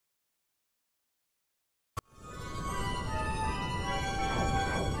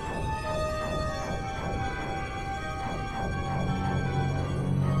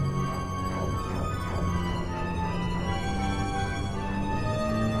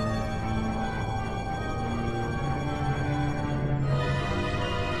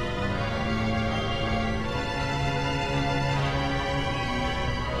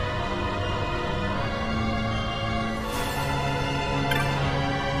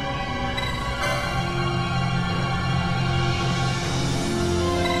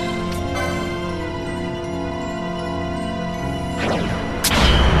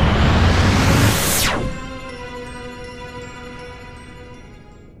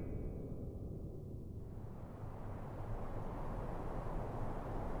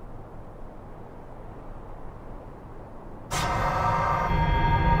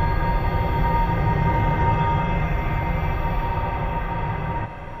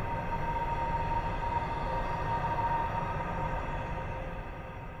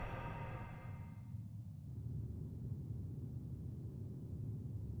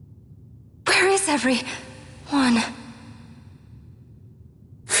everyone?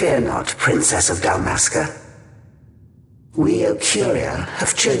 Fear not, Princess of Dalmasca. We, Ocuria,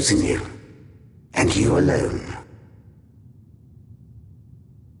 have chosen you, and you alone.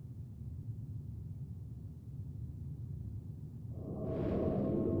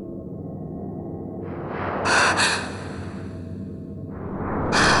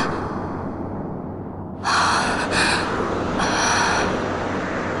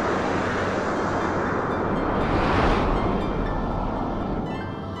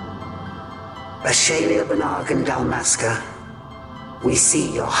 Ashalia Banag and Dalmasca, we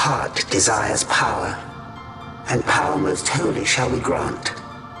see your heart desires power, and power most holy shall we grant.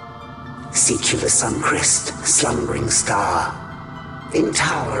 Seek you the Suncrist, slumbering star. In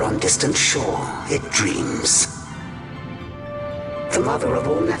tower on distant shore it dreams. The mother of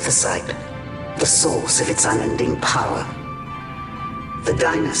all Nephesite, the source of its unending power. The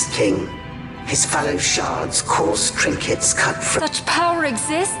Dynast King, his fallow shards coarse trinkets cut from... Such power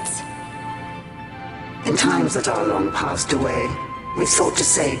exists? In times that are long passed away, we thought to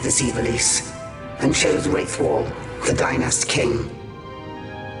save this Ivalice, and chose Wraithwall, the Dynast King.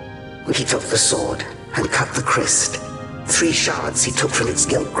 He took the sword and cut the Christ. 3 shards he took from its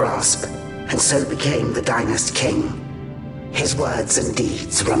gilt grasp, and so became the Dynast King. His words and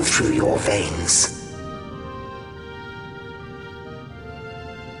deeds run through your veins.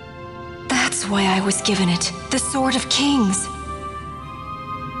 That's why I was given it, the Sword of Kings.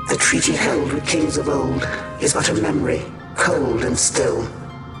 The treaty held with kings of old is but a memory, cold and still.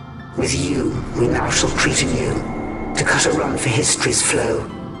 With you, we now shall treat anew, to cut a run for history's flow.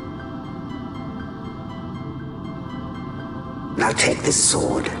 Now take this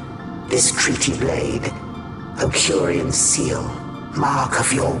sword, this treaty blade, Ocurian seal, mark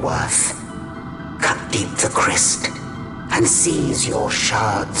of your worth. Cut deep the Christ, and seize your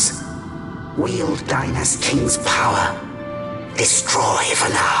shards. Wield Dynast King's power. Destroy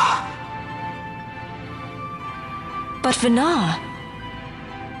Vanar. But Vanar?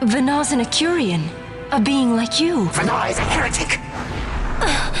 Vanar's an Ocurian, a being like you. Vanar is a heretic!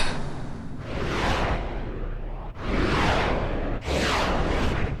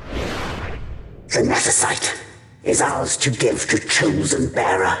 The Nephesite is ours to give to chosen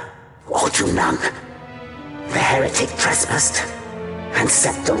bearer, or to none. The heretic trespassed, and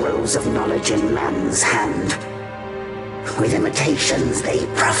set the rose of knowledge in man's hand. With imitations they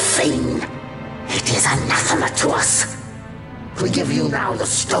profane. It is anathema to us. We give you now the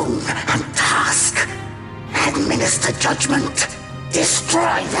stone and task. Administer judgment.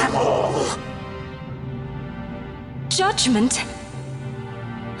 Destroy them all. Judgment?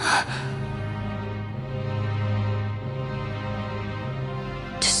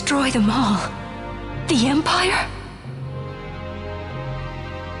 Destroy them all? The Empire?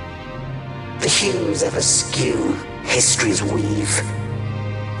 The hues ever skew history's weave.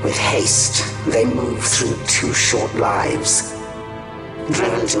 With haste, they move through 2 short lives.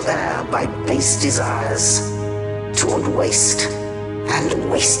 Driven to err by base desires, toward waste, and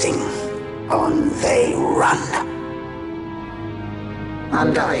wasting, on they run.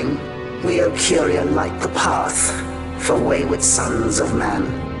 Undying, we Ocuria light the path for wayward sons of man.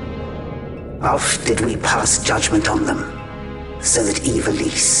 Oft did we pass judgment on them, so that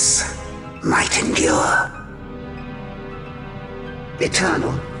Ivalice might endure.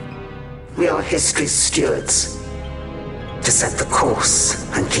 Eternal, we are history's stewards, to set the course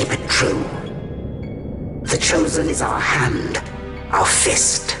and keep it true. The chosen is our hand, our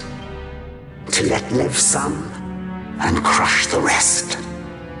fist, to let live some and crush the rest.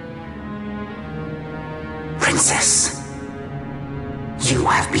 Princess, you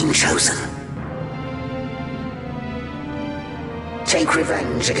have been chosen. Take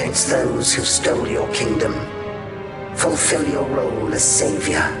revenge against those who stole your kingdom. Fulfill your role as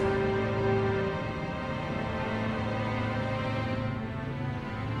savior.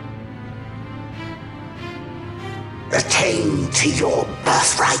 Attain to your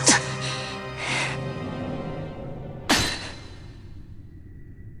birthright.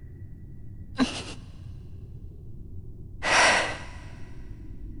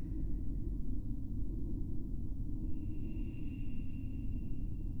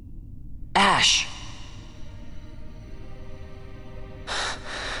 Ash!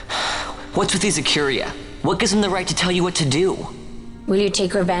 What's with these Ocuria? What gives them the right to tell you what to do? Will you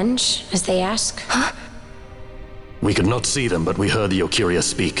take revenge, as they ask? Huh? We could not see them, but we heard the Ocuria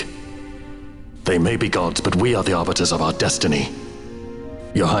speak. They may be gods, but we are the arbiters of our destiny.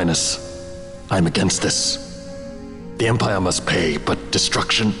 Your Highness, I'm against this. The Empire must pay, but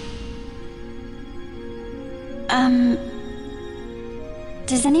destruction?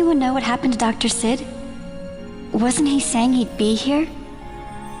 Does anyone know what happened to Dr. Sid? Wasn't he saying he'd be here?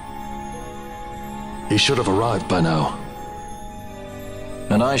 He should have arrived by now.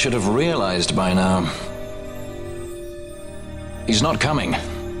 And I should have realized by now. He's not coming.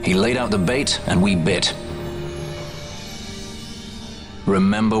 He laid out the bait, and we bit.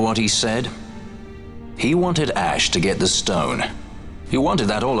 Remember what he said? He wanted Ash to get the stone. He wanted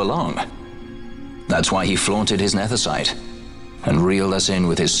that all along. That's why he flaunted his nethicite, and reeled us in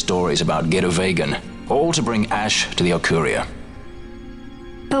with his stories about Gidovegan, all to bring Ash to the Okuria.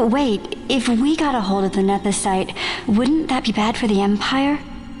 But wait, if we got a hold of the nethicite, wouldn't that be bad for the Empire?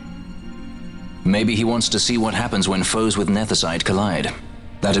 Maybe he wants to see what happens when foes with nethicite collide.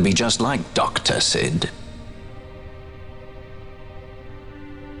 That'd be just like Dr. Sid.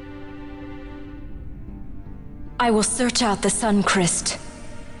 I will search out the Suncrest.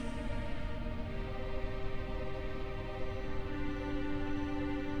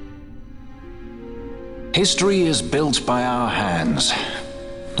 History is built by our hands.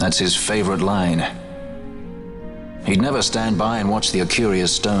 That's his favorite line. He'd never stand by and watch the Okuria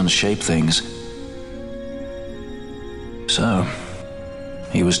stones shape things. So,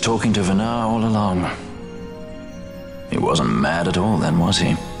 he was talking to Venar all along. He wasn't mad at all then, was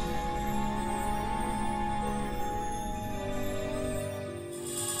he?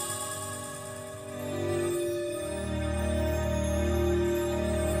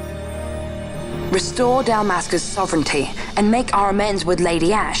 Restore Dalmasca's sovereignty and make our amends with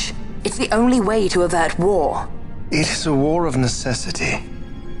Lady Ash. It's the only way to avert war. It is a war of necessity.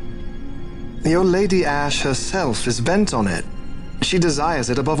 Your Lady Ash herself is bent on it. She desires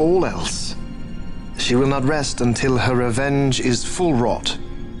it above all else. She will not rest until her revenge is full wrought.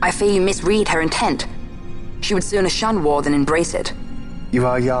 I fear you misread her intent. She would sooner shun war than embrace it. You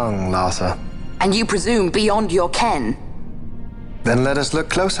are young, Larsa. And you presume beyond your ken. Then let us look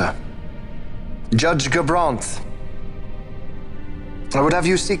closer. Judge Gabranth. I would have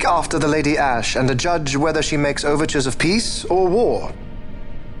you seek after the Lady Ash and judge whether she makes overtures of peace or war.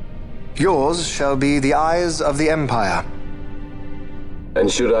 Yours shall be the eyes of the Empire. And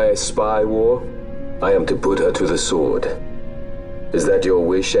should I espy war, I am to put her to the sword. Is that your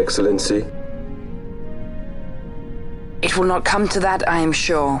wish, Excellency? It will not come to that, I am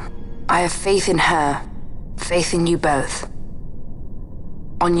sure. I have faith in her, faith in you both.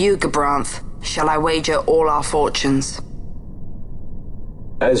 On you, Gabranth, shall I wager all our fortunes?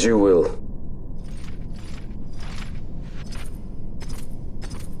 As you will.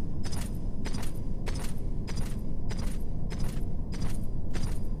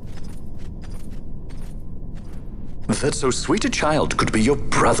 That so sweet a child could be your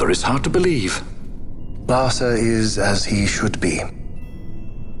brother is hard to believe. Larsa is as he should be.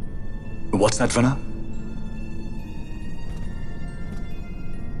 What's that, Venar?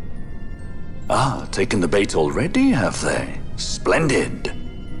 Ah, taken the bait already, have they? Splendid.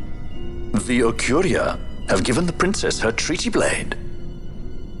 The Okuria have given the princess her treaty blade.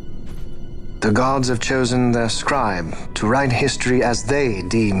 The gods have chosen their scribe to write history as they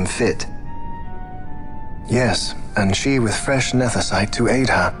deem fit. Yes, and she with fresh nethicite to aid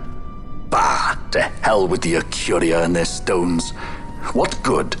her. Bah, to hell with the Okuria and their stones. What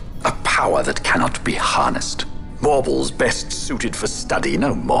good? A power that cannot be harnessed. Baubles best suited for study,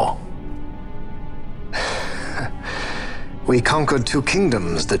 no more. We conquered 2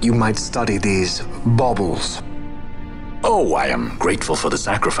 kingdoms that you might study these baubles. Oh, I am grateful for the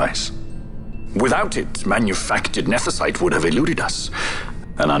sacrifice. Without it, manufactured nethicite would have eluded us.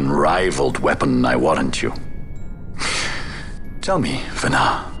 An unrivaled weapon, I warrant you. Tell me,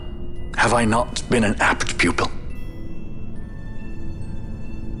 Venar, have I not been an apt pupil?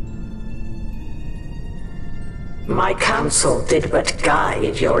 My counsel did but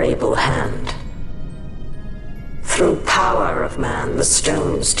guide your able hand. Through power of man, the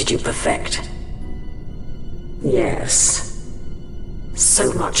stones did you perfect. Yes.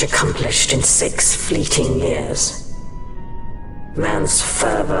 So much accomplished in 6 fleeting years. Man's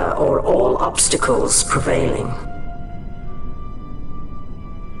fervor o'er all obstacles prevailing.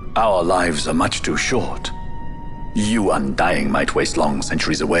 Our lives are much too short. You undying might waste long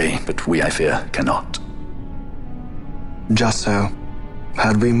centuries away, but we, I fear, cannot. Just so.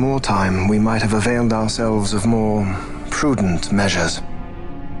 Had we more time, we might have availed ourselves of more prudent measures.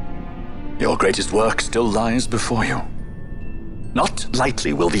 Your greatest work still lies before you. Not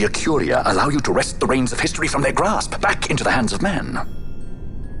lightly will the Okuria allow you to wrest the reins of history from their grasp, back into the hands of men.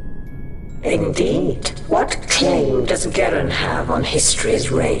 Indeed. What claim does Geren have on history's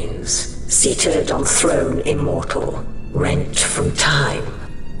reins, seated on throne immortal, rent from time?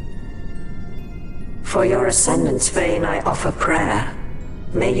 For your ascendant's vein I offer prayer,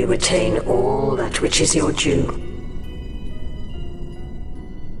 May you retain all that which is your due.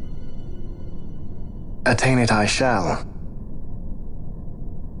 Attain it I shall.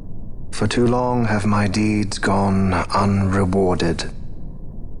 For too long have my deeds gone unrewarded.